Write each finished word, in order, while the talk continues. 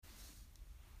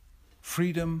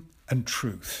freedom and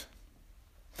truth.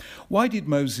 Why did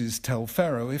Moses tell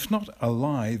Pharaoh, if not a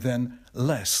lie, then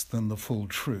less than the full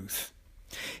truth?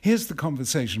 Here's the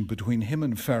conversation between him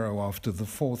and Pharaoh after the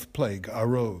fourth plague,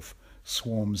 Arov,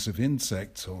 swarms of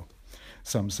insects, or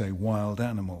some say wild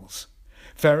animals.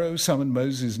 Pharaoh summoned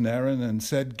Moses and Aaron and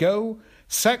said, "Go,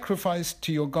 sacrifice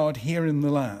to your God here in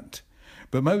the land."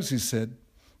 But Moses said,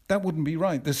 "That wouldn't be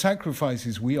right. The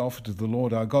sacrifices we offer to the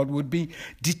Lord our God would be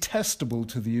detestable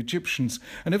to the Egyptians.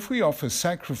 And if we offer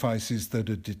sacrifices that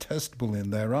are detestable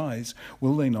in their eyes,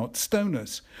 will they not stone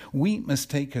us? We must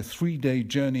take a 3-day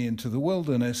journey into the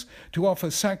wilderness to offer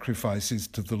sacrifices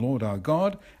to the Lord our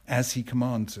God as he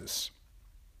commands us."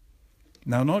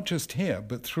 Now, not just here,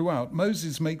 but throughout,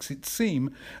 Moses makes it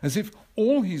seem as if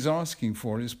all he's asking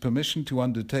for is permission to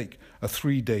undertake a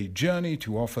 3-day journey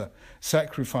to offer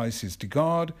sacrifices to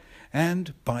God,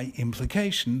 and by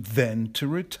implication, then to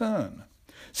return.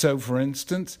 So, for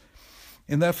instance,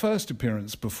 in their first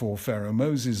appearance before Pharaoh,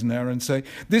 Moses and Aaron say,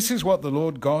 "This is what the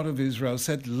Lord God of Israel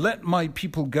said, 'Let my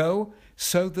people go,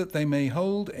 so that they may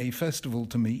hold a festival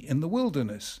to me in the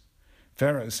wilderness.'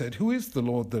 Pharaoh said, 'Who is the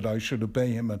Lord that I should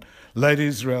obey him and let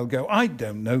Israel go? I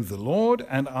don't know the Lord,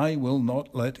 and I will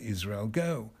not let Israel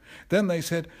go.' Then they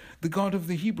said, 'The God of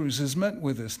the Hebrews has met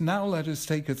with us. Now let us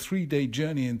take a 3-day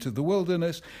journey into the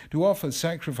wilderness to offer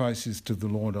sacrifices to the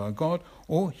Lord our God,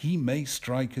 or he may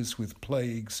strike us with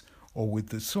plagues or with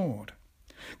the sword.'"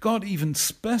 God even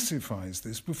specifies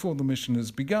this before the mission has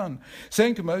begun,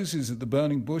 saying to Moses at the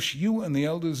burning bush, "You and the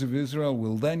elders of Israel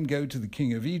will then go to the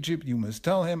king of Egypt. You must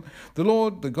tell him, 'The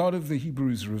Lord, the God of the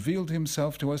Hebrews, revealed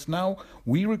himself to us. Now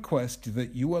we request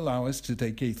that you allow us to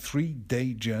take a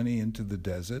 3-day journey into the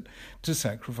desert to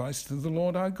sacrifice to the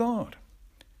Lord our God.'"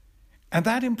 And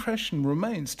that impression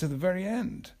remains to the very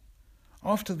end.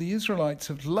 After the Israelites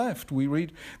have left, we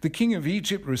read, "The king of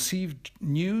Egypt received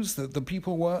news that the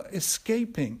people were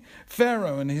escaping.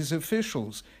 Pharaoh and his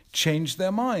officials changed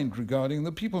their mind regarding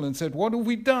the people and said, 'What have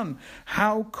we done?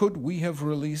 How could we have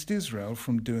released Israel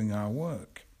from doing our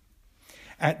work?'"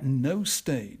 At no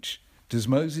stage does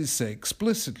Moses say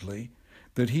explicitly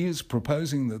that he is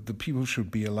proposing that the people should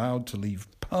be allowed to leave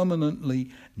permanently,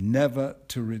 never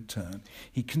to return.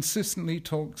 He consistently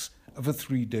talks of a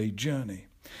 3-day journey.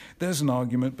 There's an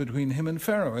argument between him and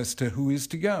Pharaoh as to who is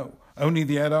to go. Only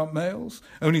the adult males?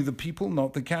 Only the people,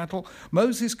 not the cattle?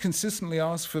 Moses consistently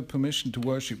asks for permission to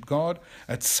worship God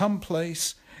at some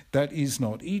place that is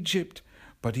not Egypt,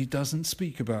 but he doesn't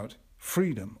speak about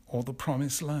freedom or the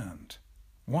promised land.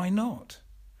 Why not?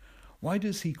 Why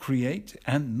does he create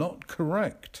and not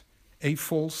correct a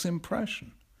false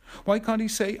impression? Why can't he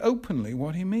say openly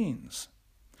what he means?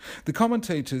 The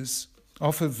commentators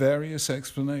offer various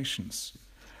explanations.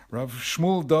 Rav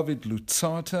Shmuel David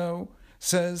Luzzatto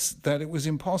says that it was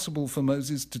impossible for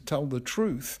Moses to tell the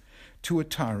truth to a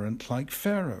tyrant like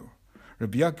Pharaoh.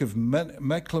 Rabbi Yaakov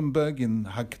Mecklenburg in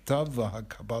Haktav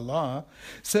HaKabbalah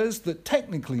says that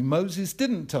technically Moses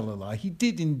didn't tell a lie. He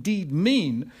did indeed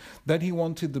mean that he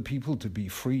wanted the people to be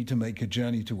free to make a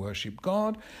journey to worship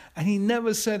God, and he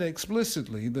never said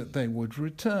explicitly that they would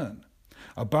return.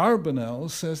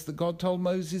 Abarbanel says that God told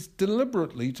Moses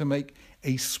deliberately to make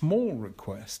a small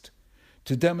request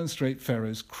to demonstrate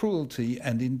Pharaoh's cruelty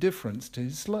and indifference to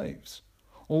his slaves.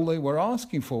 All they were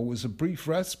asking for was a brief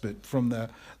respite from their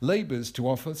labors to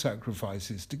offer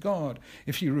sacrifices to God.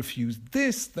 If he refused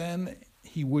this, then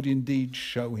he would indeed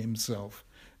show himself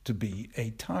to be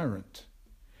a tyrant.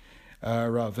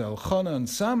 Rav Elchanan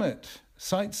Samet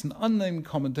cites an unnamed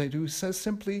commentator who says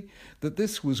simply that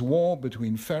this was war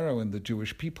between Pharaoh and the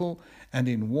Jewish people, and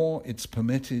in war it's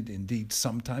permitted, indeed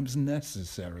sometimes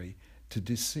necessary, to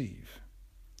deceive.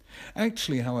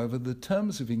 Actually, however, the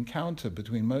terms of encounter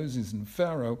between Moses and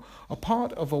Pharaoh are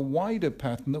part of a wider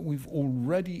pattern that we've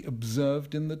already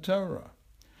observed in the Torah.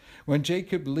 When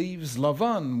Jacob leaves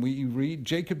Lavan, we read,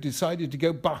 Jacob decided to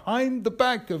go behind the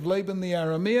back of Laban the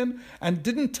Aramean and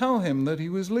didn't tell him that he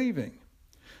was leaving.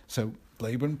 So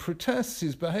Laban protests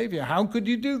his behavior. "How could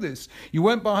you do this? You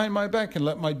went behind my back and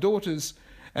led my daughters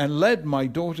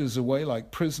away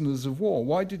like prisoners of war.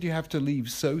 Why did you have to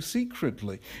leave so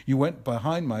secretly? You went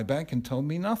behind my back and told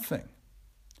me nothing."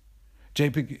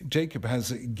 Jacob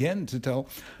has again to tell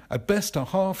at best a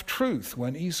half-truth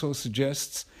when Esau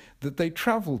suggests that they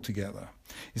travel together.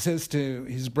 He says to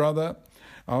his brother,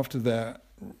 after their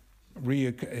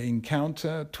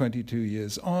encounter 22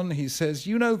 years on, he says,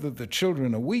 "You know that the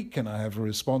children are weak and I have a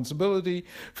responsibility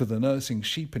for the nursing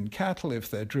sheep and cattle.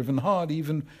 If they're driven hard,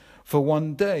 even for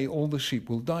one day, all the sheep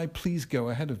will die. Please go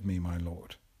ahead of me, my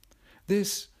lord."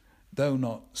 This, though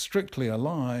not strictly a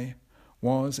lie,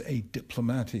 was a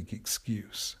diplomatic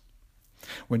excuse.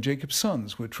 When Jacob's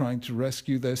sons were trying to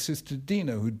rescue their sister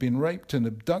Dinah, who'd been raped and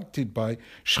abducted by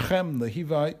Shechem the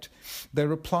Hivite, they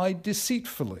replied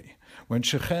deceitfully. When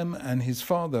Shechem and his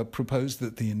father proposed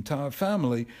that the entire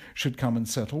family should come and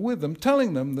settle with them,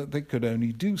 telling them that they could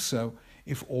only do so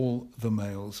if all the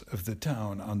males of the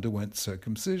town underwent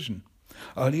circumcision.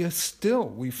 Earlier still,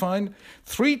 we find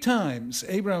 3 times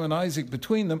Abraham and Isaac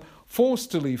between them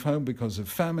forced to leave home because of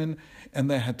famine,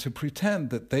 and they had to pretend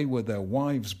that they were their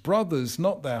wives' brothers,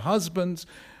 not their husbands,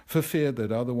 for fear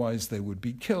that otherwise they would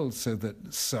be killed, so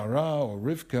that Sarah or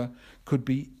Rivkah could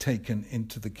be taken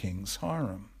into the king's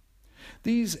harem.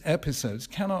 These episodes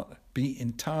cannot be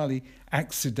entirely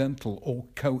accidental or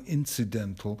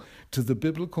coincidental to the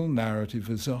biblical narrative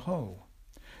as a whole.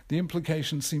 The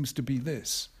implication seems to be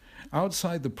this: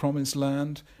 outside the Promised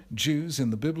Land, Jews in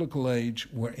the biblical age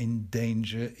were in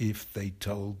danger if they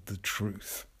told the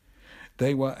truth.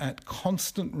 They were at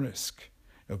constant risk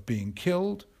of being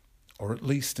killed or at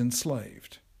least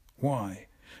enslaved. Why?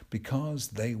 Because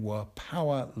they were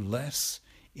powerless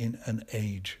in an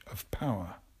age of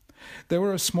power. They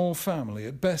were a small family,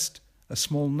 at best a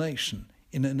small nation,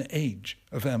 in an age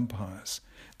of empires.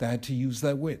 They had to use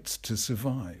their wits to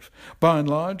survive. By and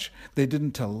large, they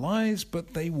didn't tell lies,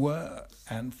 but they were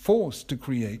and forced to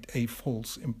create a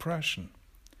false impression.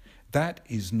 That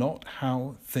is not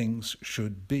how things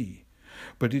should be,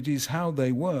 but it is how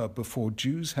they were before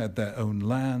Jews had their own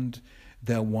land,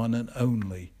 their one and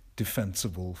only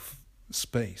defensible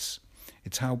space.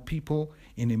 It's how people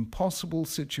in impossible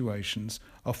situations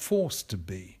are forced to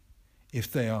be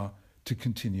if they are to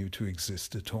continue to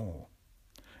exist at all.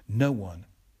 No one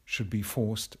should be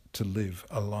forced to live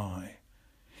a lie.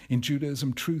 In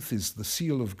Judaism, truth is the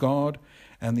seal of God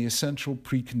and the essential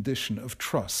precondition of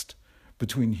trust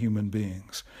between human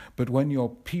beings. But when your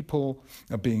people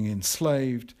are being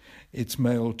enslaved, its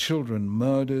male children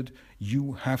murdered,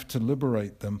 you have to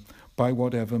liberate them by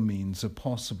whatever means are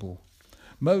possible.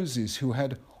 Moses, who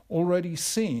had already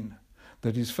seen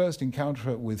that his first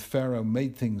encounter with Pharaoh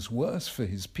made things worse for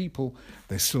his people,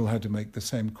 they still had to make the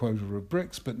same quota of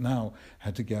bricks, but now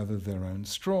had to gather their own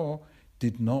straw,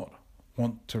 did not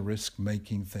want to risk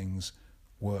making things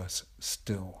worse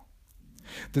still.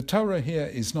 The Torah here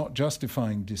is not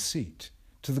justifying deceit.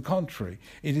 To the contrary,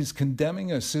 it is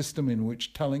condemning a system in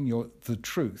which telling the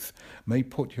truth may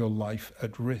put your life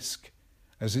at risk,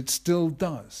 as it still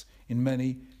does in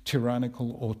many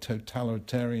tyrannical or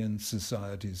totalitarian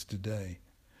societies today.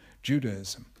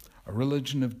 Judaism, a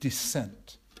religion of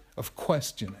dissent, of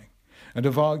questioning, and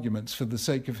of arguments for the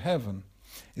sake of heaven,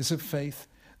 is a faith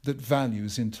that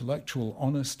values intellectual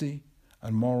honesty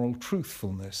and moral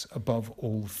truthfulness above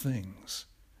all things.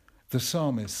 The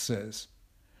psalmist says,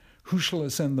 "Who shall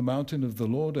ascend the mountain of the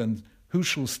Lord, and who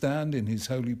shall stand in his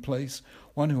holy place?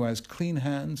 One who has clean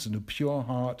hands and a pure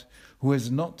heart, who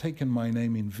has not taken my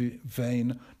name in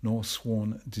vain, nor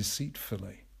sworn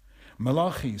deceitfully."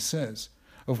 Malachi says,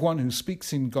 of one who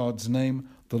speaks in God's name,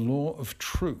 the law of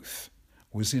truth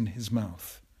was in his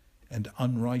mouth, and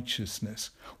unrighteousness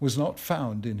was not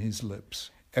found in his lips.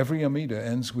 Every Amidah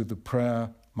ends with the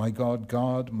prayer, "My God,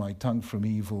 guard my tongue from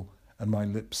evil and my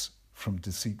lips from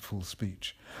deceitful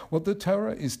speech." What the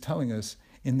Torah is telling us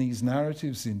in these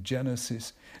narratives in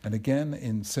Genesis and again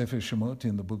in Sefer Shemot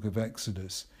in the book of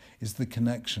Exodus is the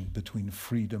connection between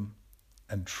freedom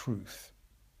and truth.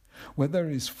 Where there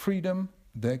is freedom,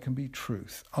 there can be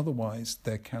truth. Otherwise,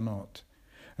 there cannot.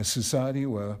 A society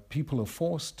where people are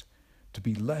forced to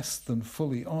be less than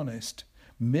fully honest,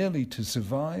 merely to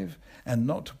survive and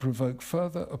not to provoke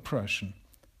further oppression,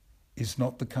 is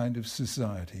not the kind of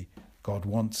society God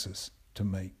wants us to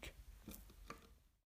make.